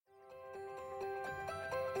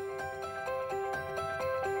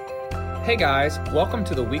Hey guys, welcome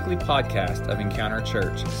to the weekly podcast of Encounter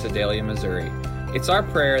Church, Sedalia, Missouri. It's our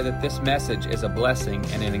prayer that this message is a blessing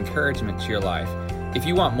and an encouragement to your life. If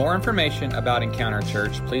you want more information about Encounter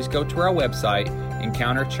Church, please go to our website,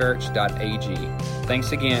 encounterchurch.ag.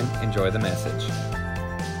 Thanks again. Enjoy the message.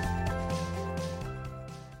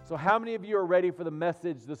 So how many of you are ready for the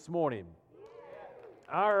message this morning?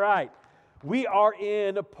 All right. We are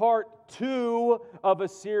in part 2 of a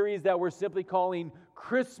series that we're simply calling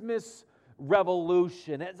Christmas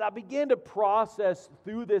Revolution. As I begin to process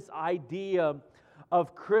through this idea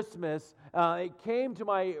of Christmas, it came to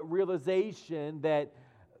my realization that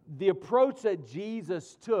the approach that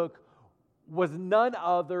Jesus took was none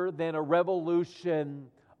other than a revolution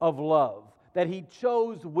of love. That he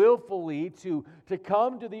chose willfully to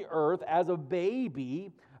come to the earth as a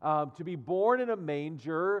baby, to be born in a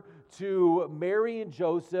manger, to Mary and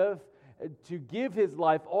Joseph, to give his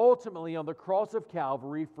life ultimately on the cross of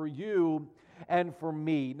Calvary for you and for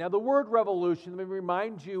me. Now, the word revolution, let me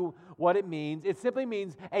remind you what it means. It simply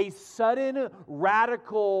means a sudden,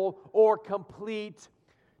 radical, or complete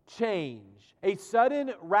change. A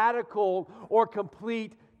sudden, radical, or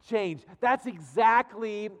complete change. That's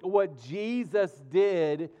exactly what Jesus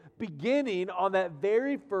did beginning on that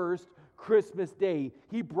very first Christmas day.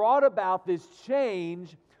 He brought about this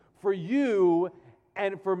change for you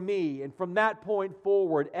and for me. And from that point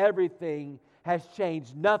forward, everything has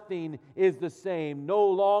changed. Nothing is the same. No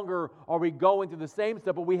longer are we going through the same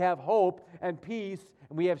stuff, but we have hope and peace,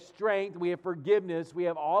 and we have strength, we have forgiveness, we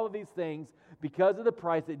have all of these things because of the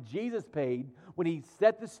price that Jesus paid when he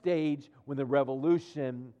set the stage when the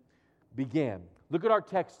revolution began. Look at our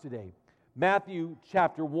text today. Matthew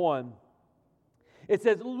chapter 1. It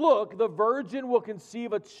says, "Look, the virgin will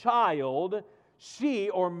conceive a child. She,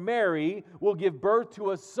 or Mary, will give birth to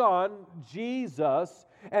a son, Jesus,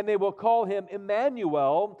 and they will call him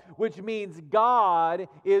Emmanuel, which means God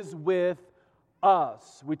is with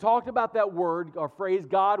us." We talked about that word, or phrase,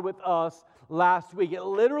 God with us, last week. It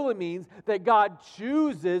literally means that God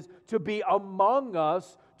chooses to be among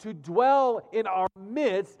us, to dwell in our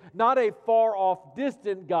midst, not a far-off,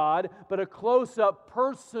 distant God, but a close-up,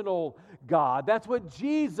 personal God. That's what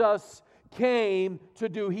Jesus came to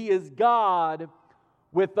do. He is God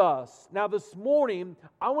with us. Now this morning,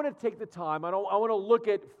 I want to take the time, I want to look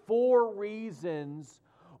at 4 reasons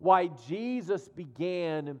why Jesus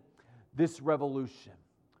began this revolution.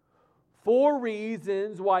 4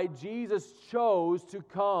 reasons why Jesus chose to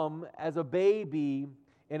come as a baby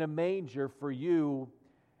in a manger for you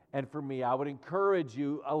and for me. I would encourage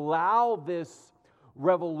you, allow this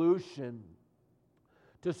revolution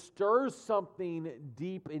to stir something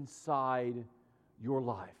deep inside your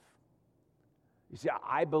life. You see,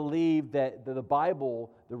 I believe that the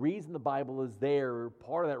Bible, the reason the Bible is there,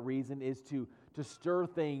 part of that reason is to stir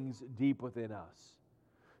things deep within us.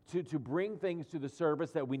 To bring things to the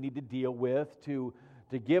surface that we need to deal with, to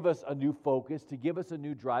give us a new focus, to give us a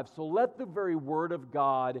new drive. So let the very Word of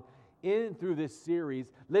God in and through this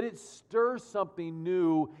series, let it stir something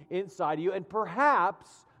new inside of you. And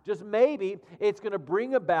perhaps, just maybe, it's going to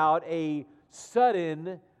bring about a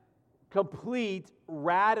sudden, complete,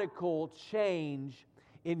 radical change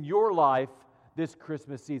in your life this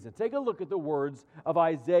Christmas season. Take a look at the words of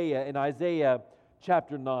Isaiah in Isaiah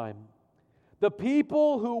chapter 9. "The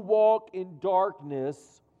people who walk in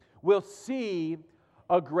darkness will see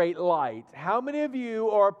a great light." How many of you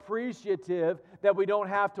are appreciative that we don't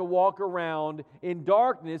have to walk around in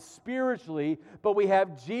darkness spiritually, but we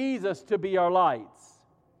have Jesus to be our lights?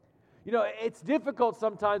 You know, it's difficult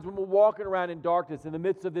sometimes when we're walking around in darkness in the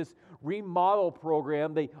midst of this remodel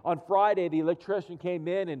program. On Friday, the electrician came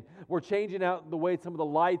in and we're changing out the way some of the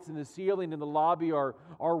lights in the ceiling in the lobby are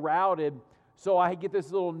routed. So I get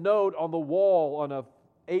this little note on the wall on a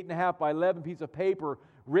 8.5 by 11 piece of paper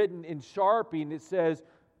written in Sharpie, and it says,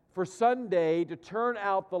 "For Sunday, to turn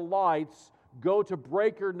out the lights, go to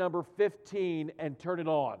breaker number 15 and turn it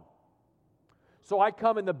on." So I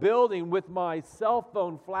come in the building with my cell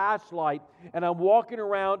phone flashlight, and I'm walking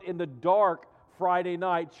around in the dark Friday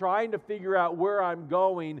night trying to figure out where I'm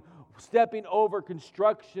going, stepping over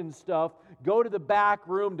construction stuff, go to the back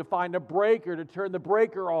room to find a breaker to turn the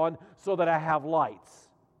breaker on so that I have lights.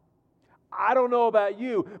 I don't know about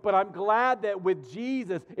you, but I'm glad that with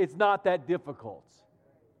Jesus, it's not that difficult.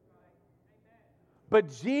 But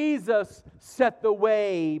Jesus set the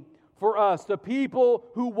way for us. The people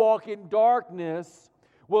who walk in darkness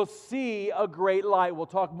will see a great light. We'll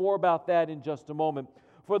talk more about that in just a moment.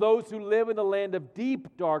 For those who live in the land of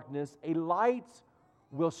deep darkness, a light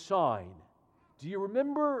will shine. Do you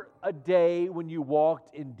remember a day when you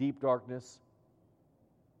walked in deep darkness?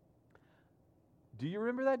 Do you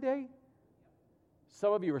remember that day?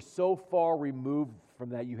 Some of you are so far removed from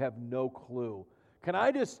that you have no clue. Can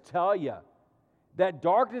I just tell you, that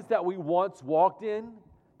darkness that we once walked in,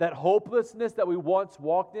 that hopelessness that we once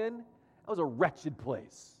walked in, that was a wretched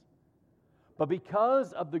place. But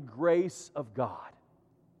because of the grace of God,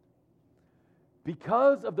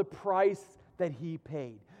 because of the price that He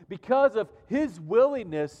paid, because of His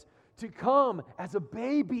willingness to come as a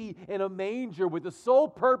baby in a manger with the sole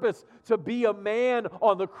purpose to be a man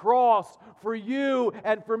on the cross for you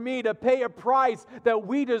and for me, to pay a price that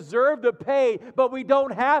we deserve to pay, but we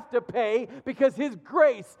don't have to pay because His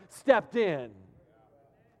grace stepped in.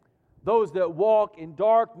 Those that walk in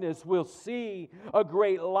darkness will see a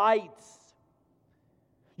great light.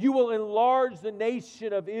 You will enlarge the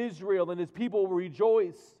nation of Israel, and His people will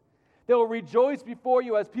rejoice. They will rejoice before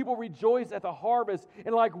you as people rejoice at the harvest,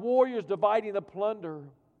 and like warriors dividing the plunder.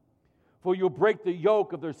 For you'll break the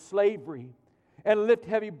yoke of their slavery and lift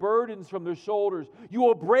heavy burdens from their shoulders. You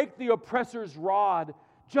will break the oppressor's rod,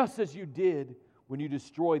 just as you did when you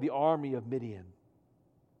destroyed the army of Midian.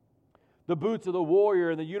 The boots of the warrior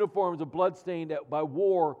and the uniforms of bloodstained by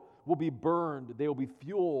war will be burned. They will be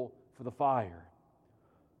fuel for the fire.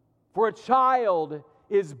 For a child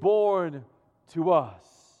is born to us.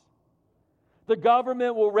 The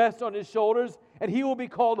government will rest on His shoulders, and He will be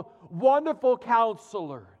called Wonderful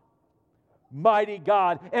Counselor, Mighty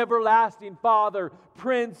God, Everlasting Father,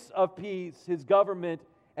 Prince of Peace. His government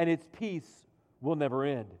and its peace will never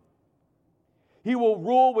end. He will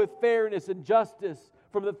rule with fairness and justice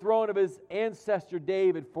from the throne of His ancestor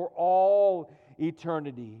David for all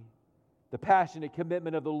eternity. The passionate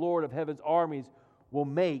commitment of the Lord of heaven's armies will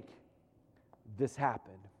make this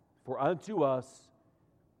happen. For unto us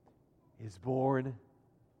is born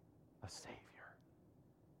a Savior.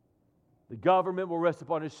 The government will rest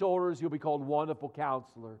upon His shoulders. He'll be called Wonderful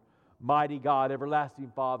Counselor, Mighty God,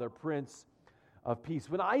 Everlasting Father, Prince of Peace.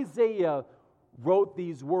 When Isaiah wrote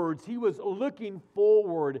these words, he was looking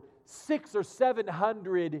forward 600 or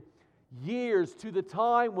 700 years to the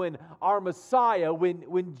time when our Messiah,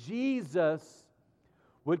 when Jesus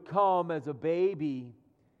would come as a baby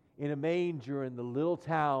in a manger in the little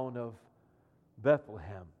town of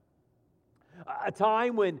Bethlehem. A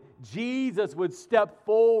time when Jesus would step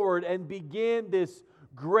forward and begin this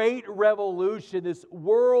great revolution, this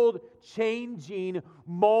world-changing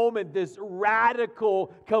moment, this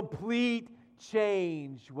radical, complete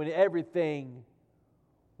change when everything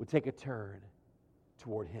would take a turn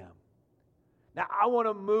toward Him. Now, I want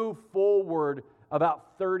to move forward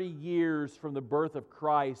about 30 years from the birth of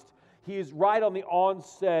Christ. He is right on the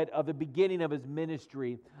onset of the beginning of His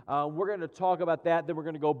ministry. We're going to talk about that, then we're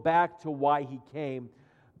going to go back to why He came.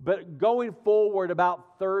 But going forward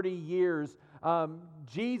about 30 years,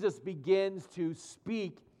 Jesus begins to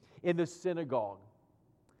speak in the synagogue.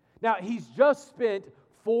 Now, He's just spent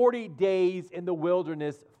 40 days in the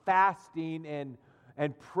wilderness fasting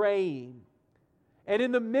and praying. And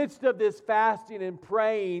in the midst of this fasting and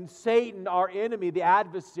praying, Satan, our enemy, the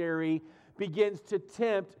adversary, begins to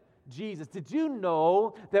tempt Jesus. Did you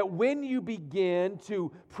know that when you begin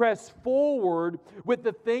to press forward with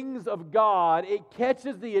the things of God, it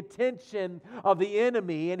catches the attention of the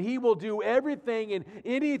enemy, and he will do everything and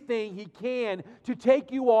anything he can to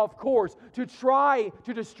take you off course, to try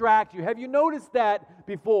to distract you? Have you noticed that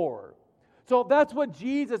before? So that's what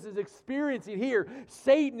Jesus is experiencing here.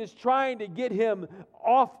 Satan is trying to get him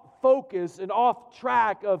off focus and off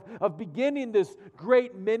track of beginning this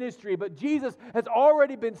great ministry. But Jesus has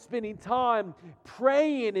already been spending time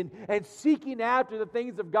praying and seeking after the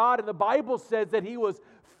things of God. And the Bible says that He was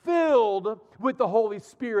filled with the Holy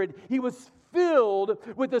Spirit. He was filled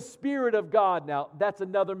with the Spirit of God. Now, that's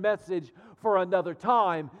another message for another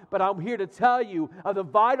time, but I'm here to tell you of the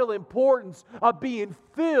vital importance of being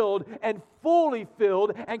filled and fully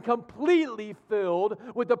filled and completely filled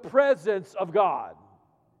with the presence of God.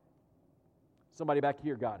 Somebody back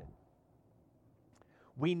here got it.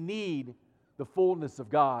 We need the fullness of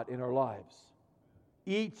God in our lives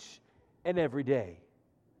each and every day.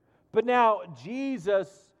 But now Jesus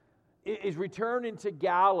is returning to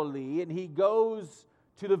Galilee, and He goes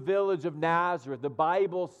to the village of Nazareth. The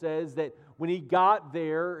Bible says that when He got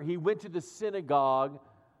there, He went to the synagogue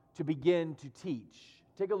to begin to teach.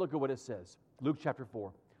 Take a look at what it says. Luke chapter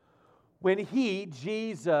 4. When He,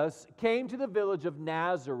 Jesus, came to the village of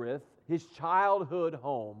Nazareth, His childhood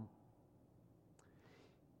home,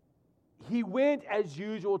 He went as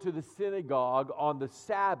usual to the synagogue on the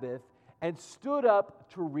Sabbath and stood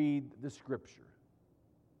up to read the Scripture.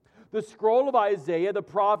 The scroll of Isaiah, the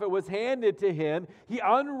prophet, was handed to Him. He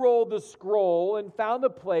unrolled the scroll and found the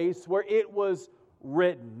place where it was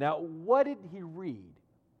written. Now, what did He read?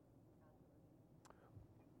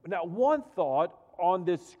 Now, one thought on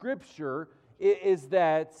this scripture is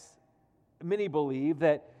that many believe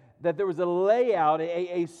that there was a layout,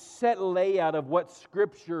 a set layout of what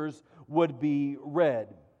scriptures would be read.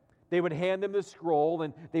 They would hand them the scroll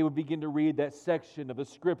and they would begin to read that section of the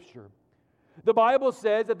scripture. The Bible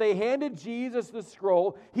says that they handed Jesus the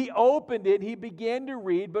scroll. He opened it. He began to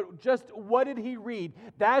read. But just what did he read?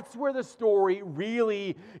 That's where the story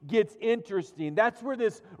really gets interesting. That's where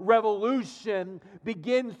this revolution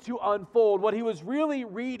begins to unfold. What he was really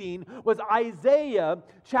reading was Isaiah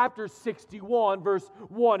chapter 61, verse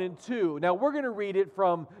 1 and 2. Now, we're going to read it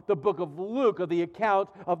from the book of Luke, of the account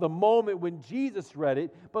of the moment when Jesus read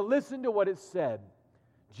it. But listen to what it said.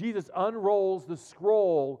 Jesus unrolls the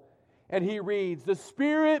scroll and he reads, "The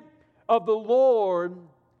Spirit of the Lord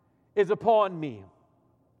is upon me."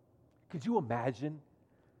 Could you imagine?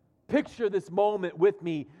 Picture this moment with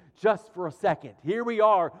me just for a second. Here we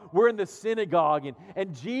are. We're in the synagogue,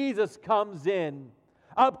 and Jesus comes in.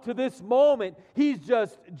 Up to this moment, he's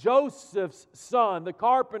just Joseph's son, the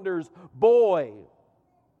carpenter's boy.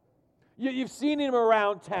 You've seen him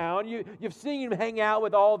around town. You've seen him hang out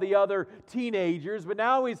with all the other teenagers, but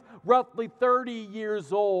now he's roughly 30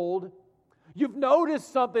 years old. You've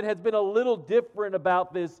noticed something has been a little different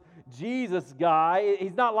about this Jesus guy.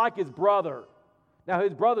 He's not like his brother. Now,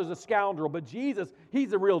 his brother's a scoundrel, but Jesus, he's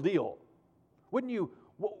the real deal. Could you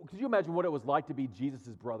imagine what it was like to be Jesus'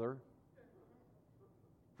 brother?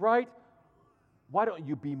 Right? Why don't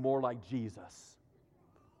you be more like Jesus?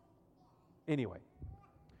 Anyway,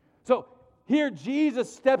 so here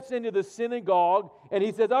Jesus steps into the synagogue and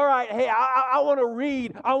he says, all right, hey, I want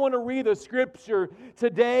to read the scripture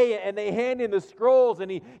today. And they hand him the scrolls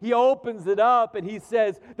and he opens it up and he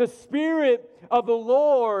says, "The Spirit of the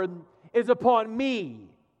Lord is upon me,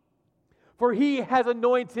 for he has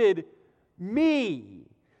anointed me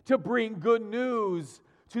to bring good news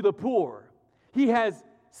to the poor. He has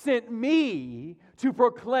sent me to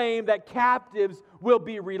proclaim that captives will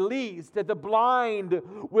be released, that the blind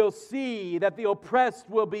will see, that the oppressed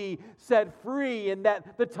will be set free, and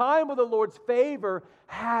that the time of the Lord's favor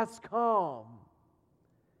has come."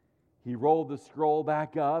 He rolled the scroll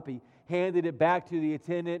back up, he handed it back to the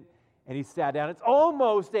attendant, and he sat down. It's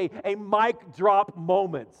almost a mic drop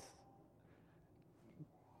moment.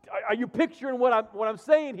 Are you picturing what I'm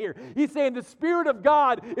saying here? He's saying the Spirit of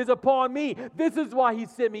God is upon me. This is why He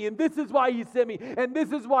sent me, and this is why He sent me, and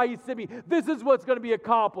this is why He sent me. This is what's going to be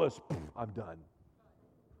accomplished. I'm done.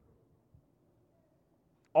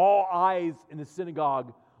 All eyes in the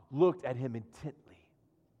synagogue looked at him intently.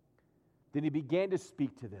 Then he began to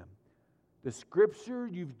speak to them. The scripture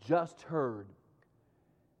you've just heard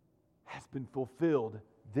has been fulfilled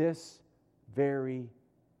this very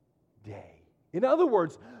day. In other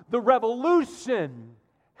words, the revolution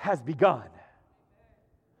has begun.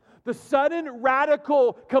 The sudden,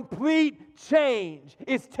 radical, complete change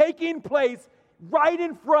is taking place right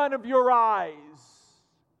in front of your eyes.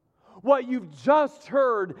 What you've just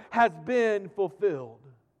heard has been fulfilled.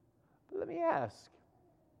 But let me ask,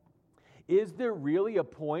 is there really a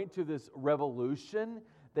point to this revolution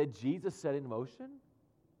that Jesus set in motion?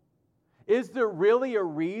 Is there really a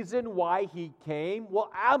reason why He came?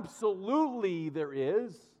 Well, absolutely there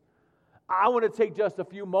is. I want to take just a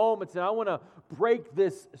few moments and I want to break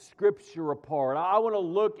this scripture apart. I want to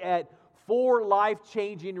look at 4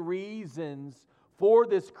 life-changing reasons for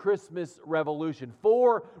this Christmas revolution.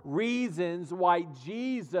 4 reasons why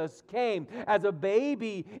Jesus came as a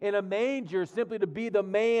baby in a manger simply to be the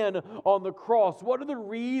man on the cross. What are the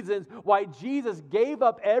reasons why Jesus gave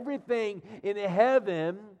up everything in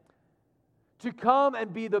heaven to come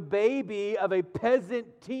and be the baby of a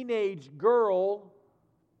peasant teenage girl,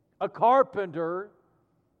 a carpenter,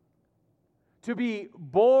 to be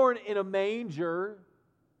born in a manger,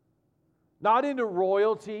 not into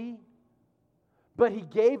royalty, but He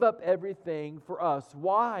gave up everything for us.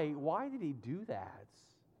 Why? Why did He do that?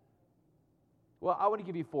 Well, I want to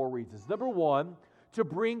give you 4 reasons. Number 1, to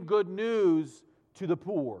bring good news to the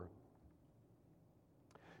poor.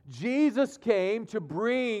 Jesus came to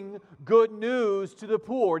bring good news to the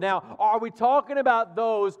poor. Now, are we talking about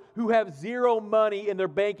those who have zero money in their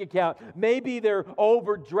bank account? Maybe they're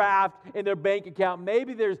overdraft in their bank account.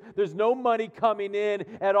 Maybe there's no money coming in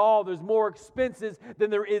at all. There's more expenses than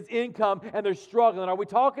there is income, and they're struggling. Are we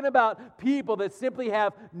talking about people that simply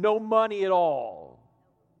have no money at all?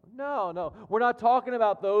 No. We're not talking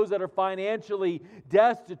about those that are financially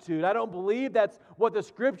destitute. I don't believe that's what the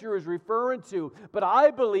Scripture is referring to. But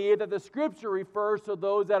I believe that the Scripture refers to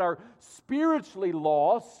those that are spiritually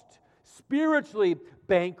lost, spiritually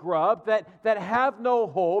bankrupt, that have no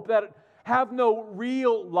hope, that have no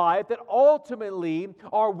real life, that ultimately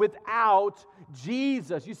are without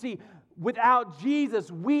Jesus. You see, without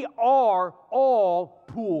Jesus, we are all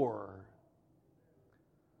poor.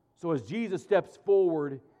 So as Jesus steps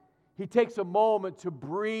forward, He takes a moment to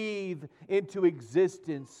breathe into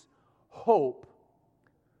existence hope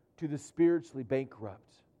to the spiritually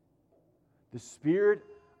bankrupt. The Spirit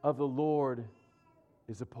of the Lord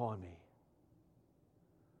is upon me.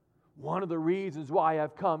 One of the reasons why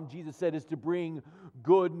I've come, Jesus said, is to bring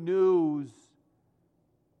good news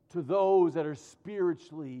to those that are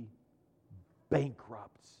spiritually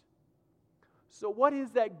bankrupt. So what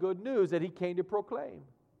is that good news that He came to proclaim?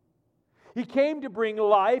 He came to bring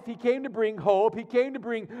life. He came to bring hope. He came to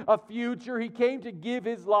bring a future. He came to give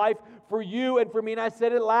His life for you and for me. And I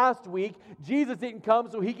said it last week. Jesus didn't come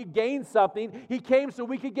so He could gain something. He came so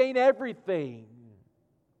we could gain everything.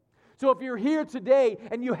 So if you're here today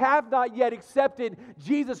and you have not yet accepted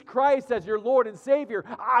Jesus Christ as your Lord and Savior,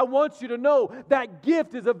 I want you to know that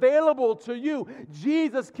gift is available to you.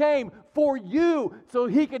 Jesus came for you so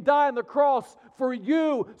He could die on the cross for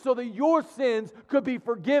you so that your sins could be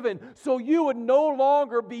forgiven, so you would no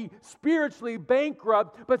longer be spiritually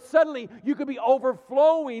bankrupt, but suddenly you could be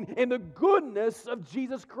overflowing in the goodness of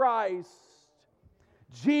Jesus Christ.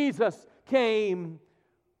 Jesus came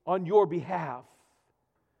on your behalf.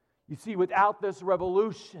 You see, without this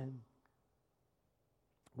revolution,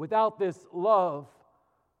 without this love,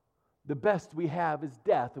 the best we have is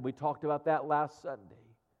death. And we talked about that last Sunday.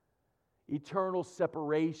 Eternal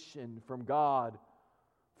separation from God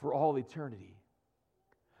for all eternity.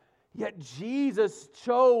 Yet Jesus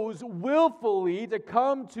chose willfully to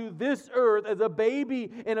come to this earth as a baby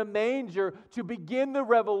in a manger to begin the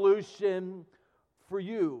revolution for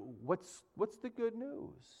you. What's the good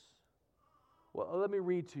news? Well, let me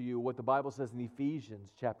read to you what the Bible says in Ephesians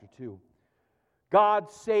chapter 2. God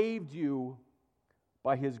saved you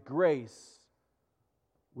by His grace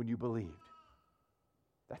when you believed.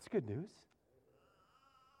 That's good news.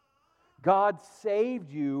 God saved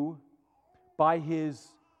you by His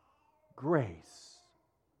grace.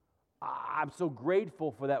 I'm so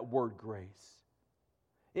grateful for that word grace.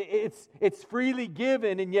 It's freely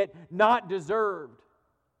given and yet not deserved.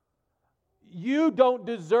 You don't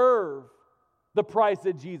deserve the price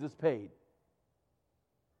that Jesus paid.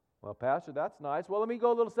 Well, Pastor, that's nice. Well, let me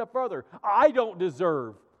go a little step further. I don't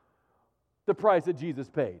deserve the price that Jesus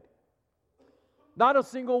paid. Not a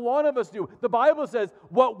single one of us do. The Bible says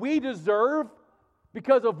what we deserve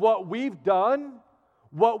because of what we've done,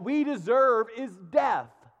 what we deserve is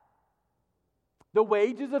death. The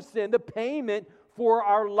wages of sin, the payment for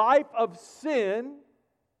our life of sin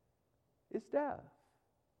is death.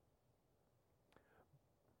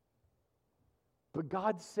 But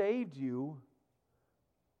God saved you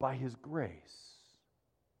by His grace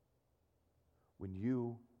when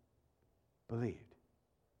you believed.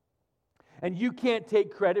 And you can't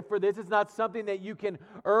take credit for this. It's not something that you can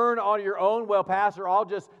earn on your own. Well, Pastor, I'll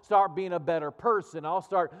just start being a better person. I'll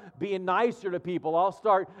start being nicer to people. I'll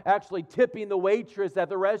start actually tipping the waitress at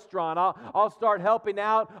the restaurant. I'll start helping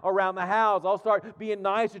out around the house. I'll start being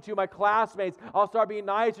nicer to my classmates. I'll start being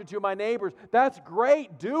nicer to my neighbors. That's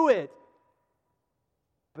great. Do it.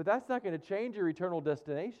 But that's not going to change your eternal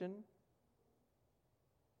destination.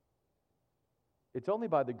 It's only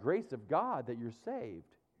by the grace of God that you're saved.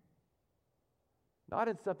 Not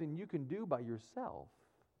in something you can do by yourself.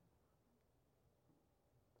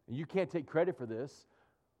 And you can't take credit for this.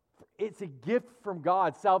 It's a gift from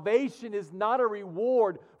God. Salvation is not a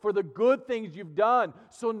reward for the good things you've done.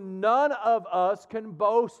 So none of us can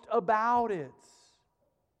boast about it.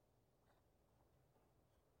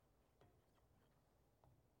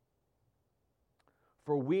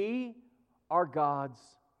 For we are God's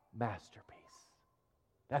masterpiece.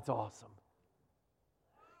 That's awesome.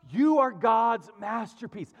 You are God's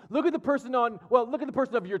masterpiece. Look at the person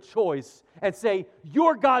of your choice and say,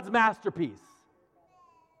 you're God's masterpiece.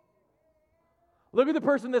 Look at the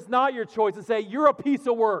person that's not your choice and say, you're a piece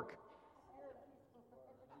of work.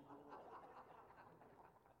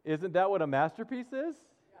 Isn't that what a masterpiece is?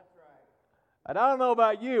 That's right. And I don't know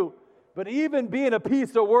about you, but even being a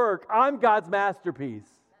piece of work, I'm God's masterpiece.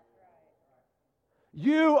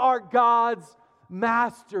 You are God's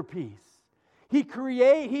masterpiece. He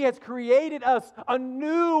has created us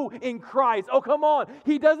anew in Christ. Oh, come on.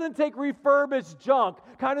 He doesn't take refurbished junk.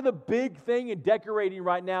 Kind of the big thing in decorating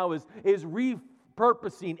right now is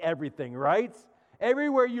repurposing everything, right?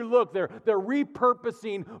 Everywhere you look, they're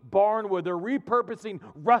repurposing barnwood. They're repurposing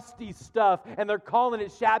rusty stuff, and they're calling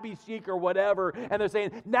it shabby chic or whatever. And they're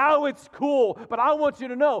saying, now it's cool. But I want you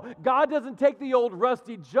to know, God doesn't take the old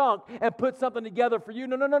rusty junk and put something together for you.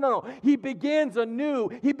 No. He begins anew.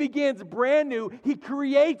 He begins brand new. He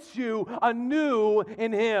creates you anew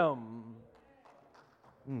in Him.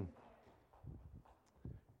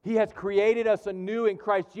 He has created us anew in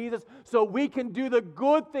Christ Jesus so we can do the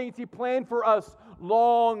good things He planned for us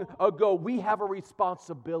long ago. We have a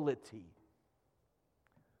responsibility.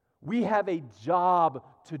 We have a job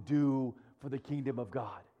to do for the kingdom of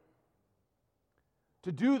God.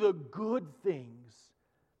 To do the good things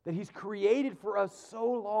that He's created for us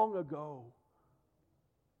so long ago.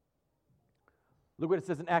 Look what it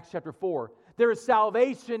says in Acts chapter 4. There is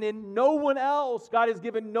salvation in no one else. God has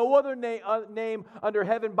given no other name under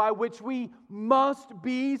heaven by which we must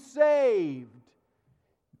be saved.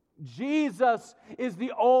 Jesus is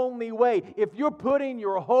the only way. If you're putting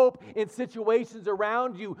your hope in situations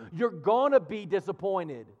around you, you're going to be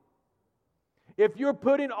disappointed. If you're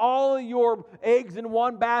putting all of your eggs in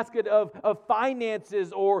one basket of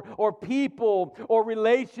finances or people or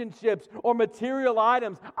relationships or material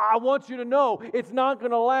items, I want you to know it's not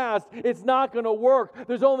going to last. It's not going to work.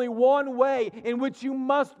 There's only one way in which you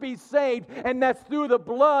must be saved, and that's through the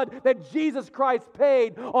blood that Jesus Christ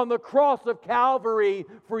paid on the cross of Calvary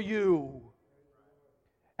for you.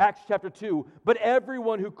 Acts chapter 2, but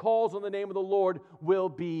everyone who calls on the name of the Lord will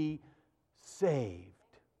be saved.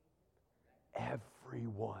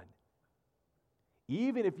 Everyone.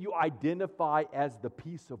 Even if you identify as the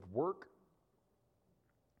piece of work,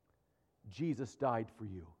 Jesus died for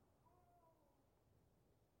you.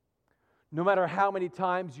 No matter how many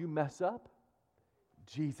times you mess up,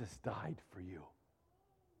 Jesus died for you.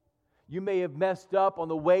 You may have messed up on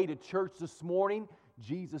the way to church this morning.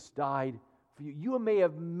 Jesus died for you. You may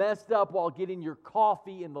have messed up while getting your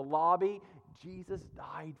coffee in the lobby. Jesus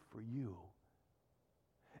died for you.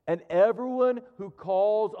 And everyone who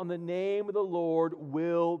calls on the name of the Lord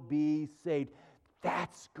will be saved.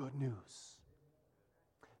 That's good news.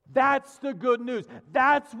 That's the good news.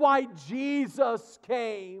 That's why Jesus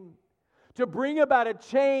came. To bring about a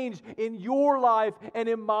change in your life and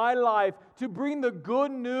in my life. To bring the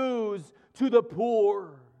good news to the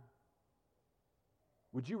poor.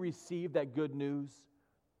 Would you receive that good news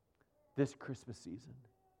this Christmas season?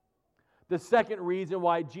 The second reason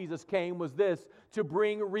why Jesus came was this, to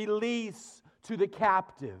bring release to the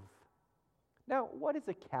captive. Now, what is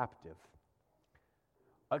a captive?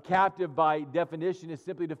 A captive, by definition, is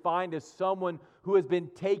simply defined as someone who has been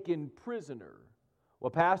taken prisoner.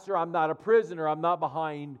 Well, Pastor, I'm not a prisoner. I'm not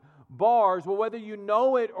behind bars. Well, whether you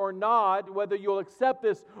know it or not, whether you'll accept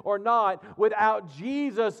this or not, without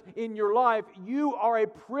Jesus in your life, you are a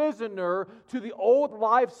prisoner to the old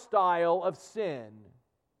lifestyle of sin.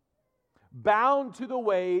 Bound to the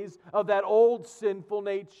ways of that old sinful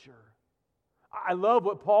nature. I love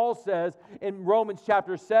what Paul says in Romans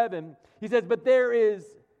chapter 7. He says, But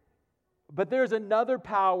there's another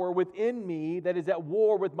power within me that is at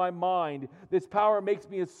war with my mind. This power makes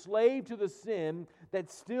me a slave to the sin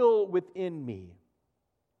that's still within me.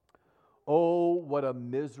 Oh, what a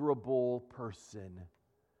miserable person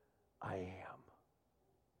I am.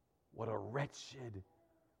 What a wretched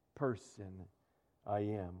person I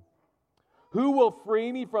am. Who will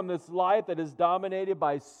free me from this life that is dominated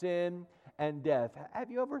by sin and death?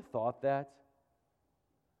 Have you ever thought that?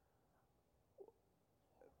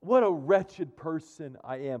 What a wretched person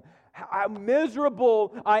I am. How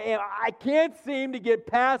miserable I am. I can't seem to get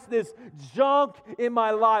past this junk in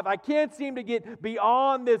my life. I can't seem to get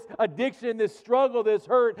beyond this addiction, this struggle, this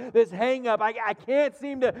hurt, this hang-up. I can't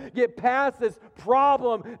seem to get past this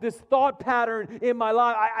problem, this thought pattern in my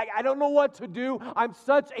life. I don't know what to do. I'm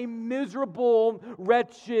such a miserable,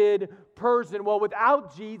 wretched person. Well,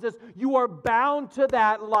 without Jesus, you are bound to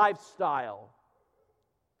that lifestyle.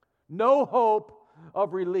 No hope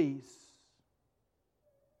of release.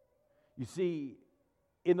 You see,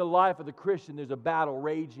 in the life of the Christian, there's a battle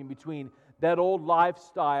raging between that old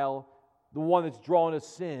lifestyle, the one that's drawn to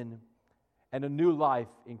sin, and a new life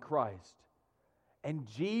in Christ. And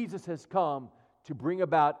Jesus has come to bring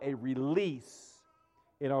about a release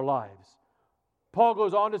in our lives. Paul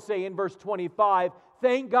goes on to say in verse 25,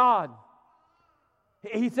 thank God.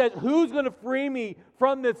 He says, who's going to free me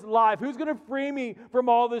from this life? Who's going to free me from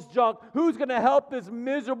all this junk? Who's going to help this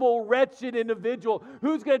miserable, wretched individual?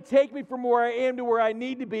 Who's going to take me from where I am to where I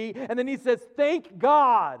need to be? And then he says, thank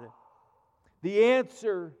God. The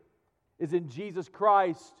answer is in Jesus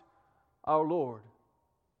Christ, our Lord.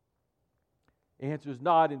 The answer is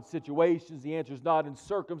not in situations. The answer is not in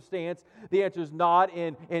circumstance. The answer is not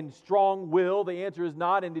in strong will. The answer is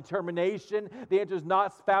not in determination. The answer is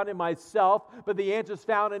not found in myself, but the answer is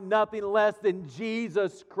found in nothing less than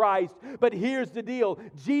Jesus Christ. But here's the deal.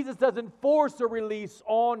 Jesus doesn't force a release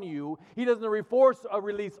on you. He doesn't force a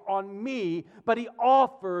release on me, but He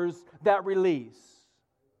offers that release.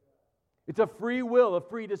 It's a free will, a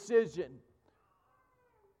free decision.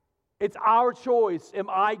 It's our choice. Am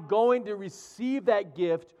I going to receive that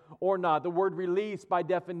gift or not? The word release, by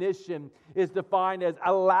definition, is defined as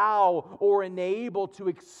allow or enable to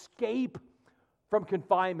escape from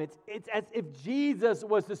confinement. It's as if Jesus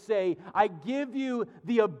was to say, I give you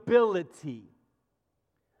the ability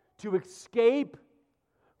to escape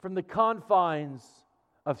from the confines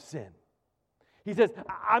of sin. He says,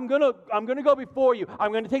 I'm going to go before you.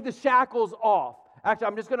 I'm going to take the shackles off. Actually,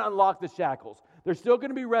 I'm just going to unlock the shackles. They're still going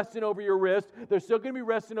to be resting over your wrist. They're still going to be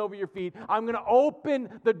resting over your feet. I'm going to open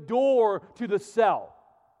the door to the cell.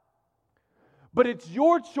 But it's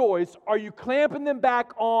your choice. Are you clamping them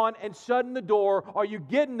back on and shutting the door? Are you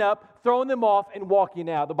getting up, throwing them off, and walking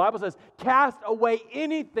out? The Bible says, cast away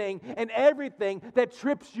anything and everything that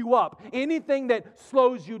trips you up, anything that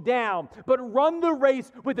slows you down. But run the race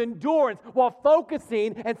with endurance while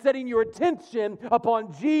focusing and setting your attention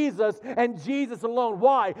upon Jesus and Jesus alone.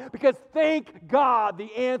 Why? Because thank God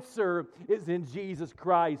the answer is in Jesus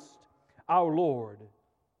Christ, our Lord.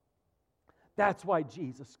 That's why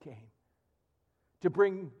Jesus came. To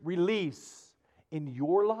bring release in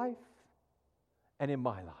your life and in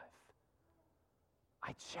my life.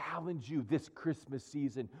 I challenge you this Christmas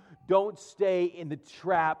season. Don't stay in the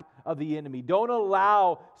trap of the enemy. Don't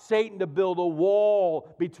allow Satan to build a wall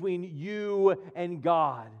between you and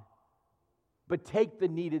God. But take the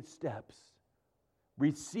needed steps.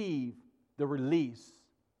 Receive the release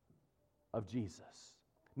of Jesus.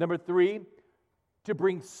 Number 3, to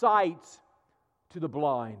bring sight to the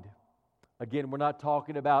blind. Again, we're not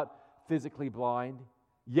talking about physically blind.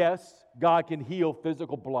 Yes, God can heal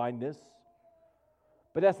physical blindness,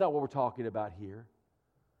 but that's not what we're talking about here.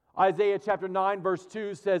 Isaiah chapter 9 verse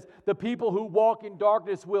 2 says, the people who walk in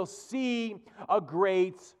darkness will see a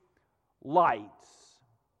great light.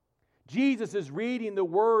 Jesus is reading the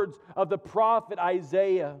words of the prophet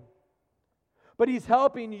Isaiah. But He's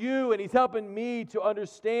helping you and He's helping me to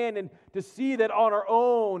understand and to see that on our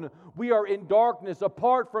own we are in darkness.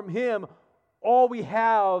 Apart from Him, all we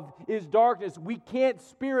have is darkness. We can't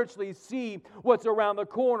spiritually see what's around the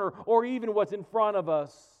corner or even what's in front of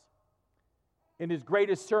us. In His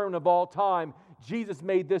greatest sermon of all time, Jesus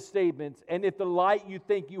made this statement, and if the light you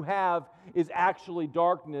think you have is actually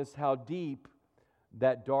darkness, how deep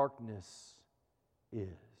that darkness is.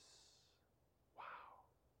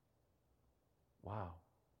 Wow.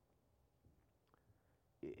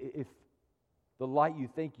 If the light you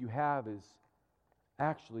think you have is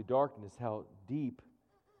actually darkness, how deep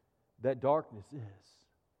that darkness is.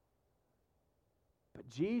 But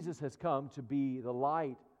Jesus has come to be the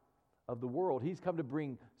light of the world. He's come to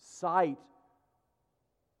bring sight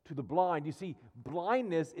to the blind. You see,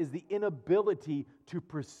 blindness is the inability to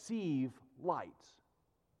perceive light.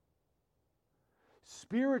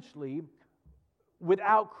 Spiritually,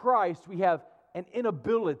 without Christ, we have an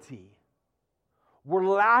inability. We're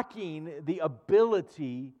lacking the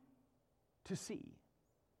ability to see.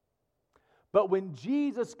 But when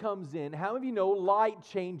Jesus comes in, how many of you know light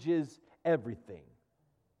changes everything?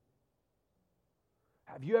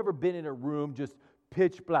 Have you ever been in a room just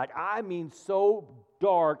pitch black? I mean so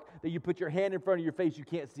dark that you put your hand in front of your face, you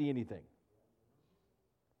can't see anything.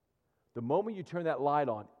 The moment you turn that light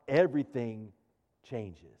on, everything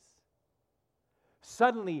changes.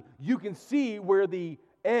 Suddenly, you can see where the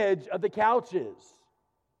edge of the couch is.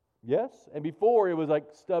 Yes? And before, it was like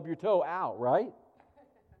stub your toe out, right?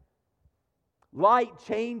 Light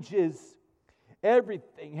changes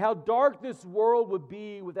everything. How dark this world would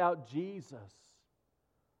be without Jesus.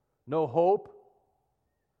 No hope.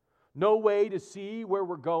 No way to see where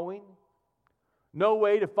we're going. No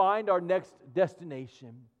way to find our next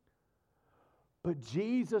destination. But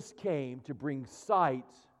Jesus came to bring sight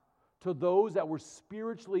to those that were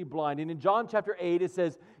spiritually blind. And in John chapter 8, it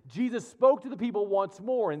says, Jesus spoke to the people once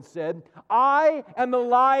more and said, I am the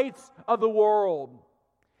light of the world.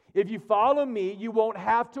 If you follow me, you won't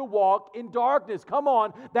have to walk in darkness. Come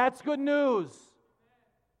on, that's good news.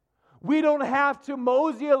 We don't have to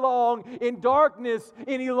mosey along in darkness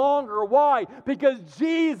any longer. Why? Because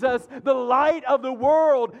Jesus, the light of the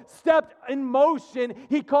world, stepped in motion.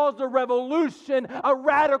 He caused a revolution, a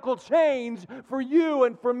radical change for you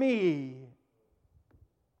and for me.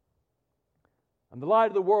 I'm the light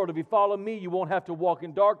of the world. If you follow me, you won't have to walk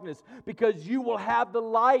in darkness because you will have the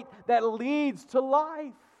light that leads to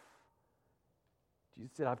life.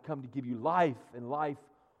 Jesus said, I've come to give you life and life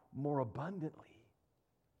more abundantly.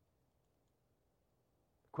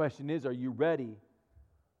 The question is, are you ready?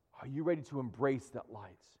 Are you ready to embrace that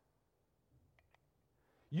light?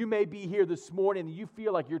 You may be here this morning and you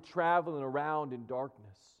feel like you're traveling around in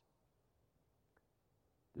darkness.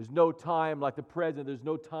 There's no time like the present. There's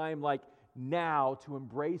no time like now to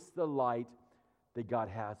embrace the light that God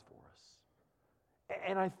has for us.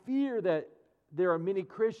 And I fear that there are many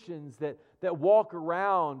Christians that walk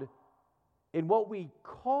around in what we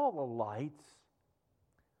call a light,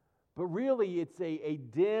 but really it's a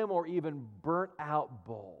dim or even burnt out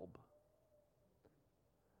bulb.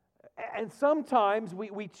 And sometimes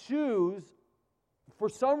we choose, for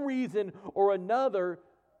some reason or another,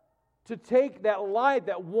 to take that light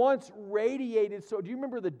that once radiated. So do you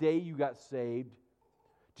remember the day you got saved?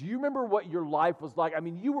 Do you remember what your life was like? I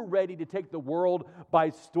mean, you were ready to take the world by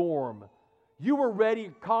storm. You were ready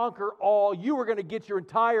to conquer all. You were going to get your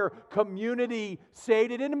entire community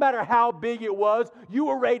saved. It didn't matter how big it was. You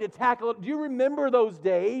were ready to tackle it. Do you remember those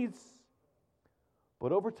days?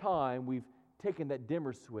 But over time, we've taken that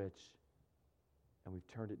dimmer switch and we've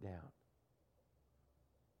turned it down.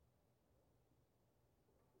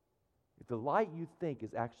 If the light you think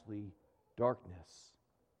is actually darkness,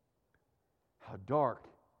 how dark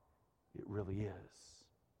it really is.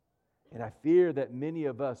 And I fear that many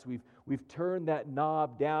of us, we've turned that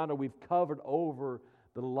knob down, or we've covered over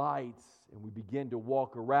the lights, and we begin to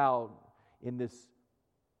walk around in this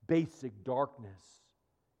basic darkness,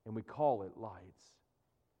 and we call it lights.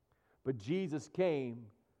 But Jesus came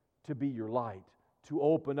to be your light, to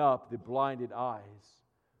open up the blinded eyes.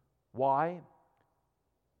 Why?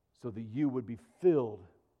 So that you would be filled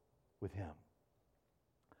with Him.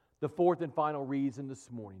 The fourth and final reason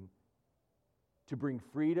this morning, to bring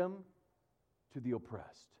freedom to the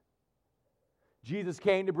oppressed. Jesus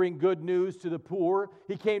came to bring good news to the poor.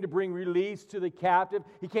 He came to bring release to the captive.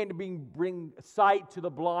 He came to bring sight to the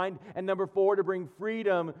blind. And number 4, to bring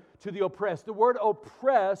freedom to the oppressed. The word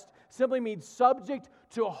oppressed simply means subject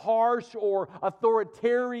to harsh or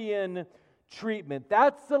authoritarian treatment.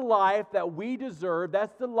 That's the life that we deserve.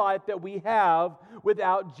 That's the life that we have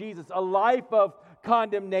without Jesus. A life of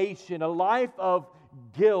condemnation, a life of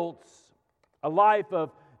guilt, a life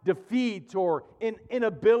of defeat or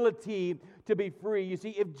inability to be free. You see,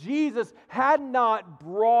 if Jesus had not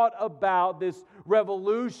brought about this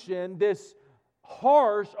revolution, this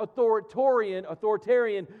harsh authoritarian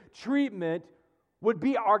treatment would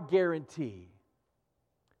be our guarantee.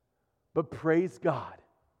 But praise God,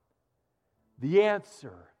 the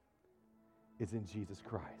answer is in Jesus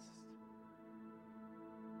Christ.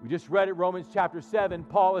 We just read it, Romans chapter 7.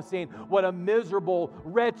 Paul is saying, what a miserable,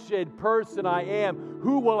 wretched person I am.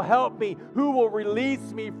 Who will help me? Who will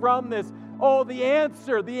release me from this? Oh, the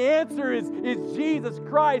answer is Jesus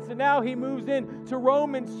Christ. And now he moves in to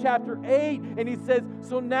Romans chapter 8, and he says,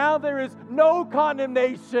 so now there is no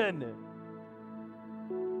condemnation.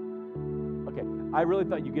 Okay, I really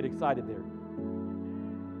thought you'd get excited there.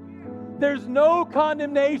 There's no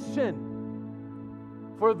condemnation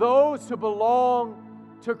for those who belong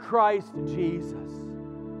to Christ Jesus.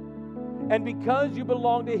 And because you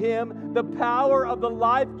belong to Him, the power of the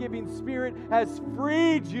life-giving Spirit has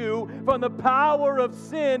freed you from the power of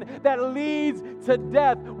sin that leads to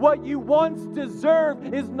death. What you once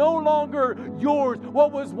deserved is no longer yours.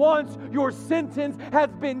 What was once your sentence has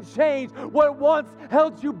been changed. What once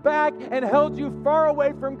held you back and held you far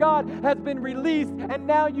away from God has been released, and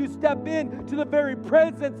now you step into the very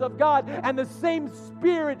presence of God. And the same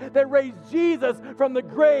Spirit that raised Jesus from the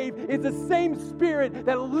grave is the same Spirit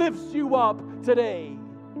that lifts you up today.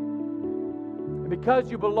 And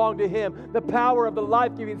because you belong to Him, the power of the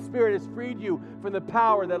life-giving Spirit has freed you from the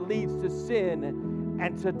power that leads to sin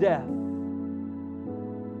and to death.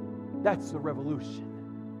 That's the revolution.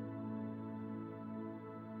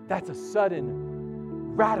 That's a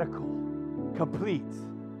sudden, radical, complete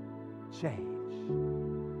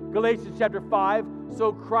change. Galatians chapter 5,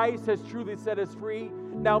 so Christ has truly set us free.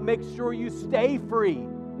 Now make sure you stay free.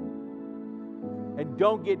 And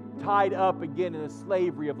don't get tied up again in the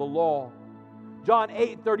slavery of the law. John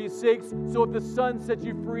 8:36, so if the Son sets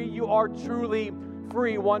you free, you are truly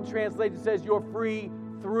free. One translation says you're free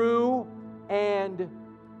through and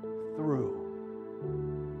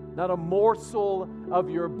through. Not a morsel of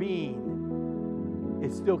your being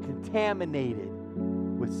is still contaminated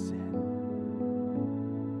with sin.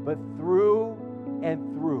 But through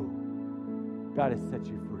and through, God has set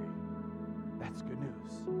you free. That's good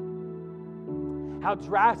news. How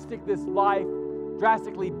drastic this life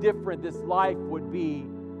drastically different this life would be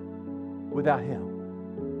without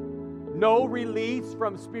Him. No release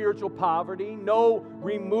from spiritual poverty, no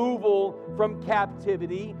removal from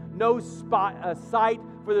captivity, no sight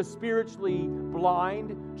for the spiritually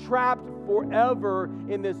blind, trapped forever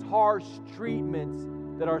in this harsh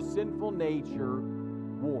treatment that our sinful nature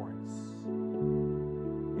warrants.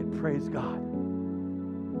 And praise God,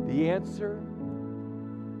 the answer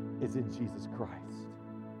is in Jesus Christ.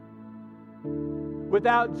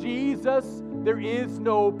 Without Jesus, there is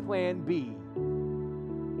no plan B.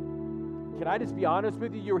 Can I just be honest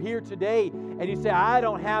with you? You're here today and you say, I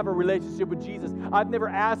don't have a relationship with Jesus. I've never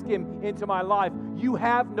asked Him into my life. You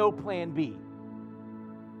have no plan B.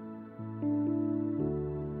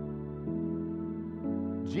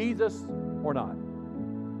 Jesus or not.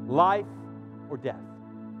 Life or death.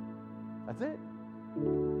 That's it.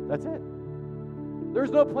 That's it. There's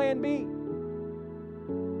no plan B.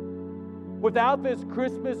 Without this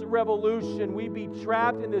Christmas revolution, we'd be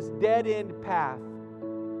trapped in this dead-end path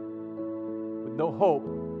with no hope,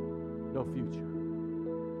 no future.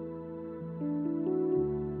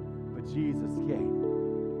 But Jesus came.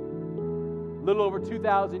 A little over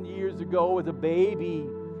 2,000 years ago as a baby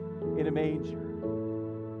in a manger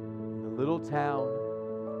in the little town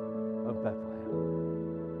of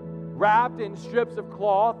Bethlehem. Wrapped in strips of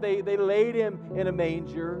cloth, they laid Him in a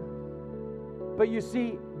manger. But you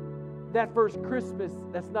see, that first Christmas,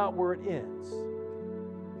 that's not where it ends.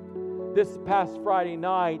 This past Friday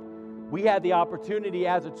night, we had the opportunity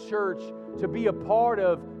as a church to be a part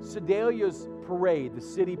of Sedalia's parade, the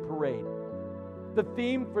city parade. The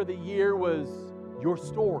theme for the year was Your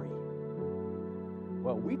Story.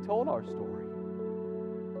 Well, we told our story.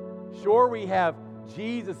 Sure, we have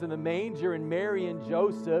Jesus in the manger and Mary and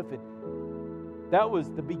Joseph, and that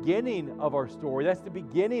was the beginning of our story. That's the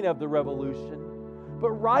beginning of the revolution.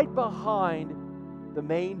 But right behind the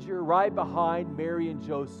manger, right behind Mary and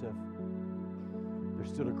Joseph, there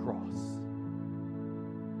stood a cross.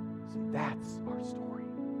 See, that's our story.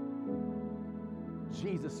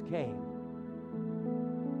 Jesus came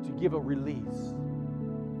to give a release,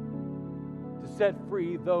 to set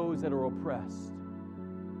free those that are oppressed,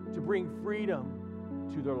 to bring freedom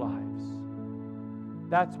to their lives.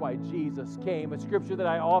 That's why Jesus came. A scripture that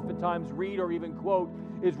I oftentimes read or even quote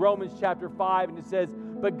is Romans chapter 5, and it says,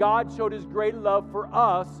 "But God showed His great love for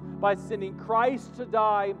us by sending Christ to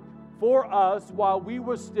die for us while we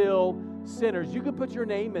were still sinners." You can put your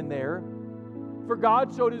name in there. For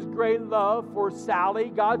God showed His great love for Sally.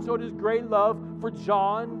 God showed His great love for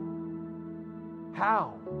John.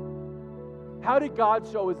 How? How did God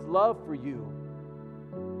show His love for you?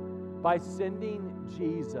 By sending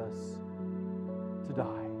Jesus to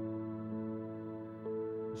die.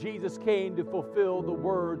 Jesus came to fulfill the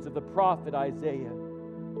words of the prophet Isaiah.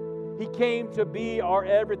 He came to be our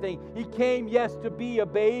everything. He came, yes, to be a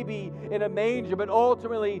baby in a manger, but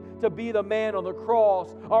ultimately to be the man on the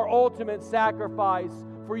cross, our ultimate sacrifice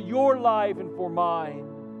for your life and for mine.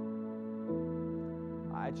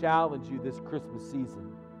 I challenge you this Christmas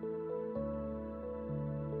season.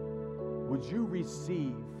 Would you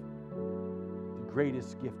receive the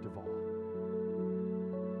greatest gift of all?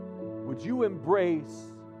 Would you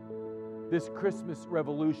embrace this Christmas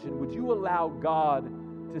revolution? Would you allow God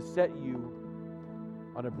to set you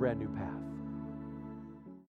on a brand new path?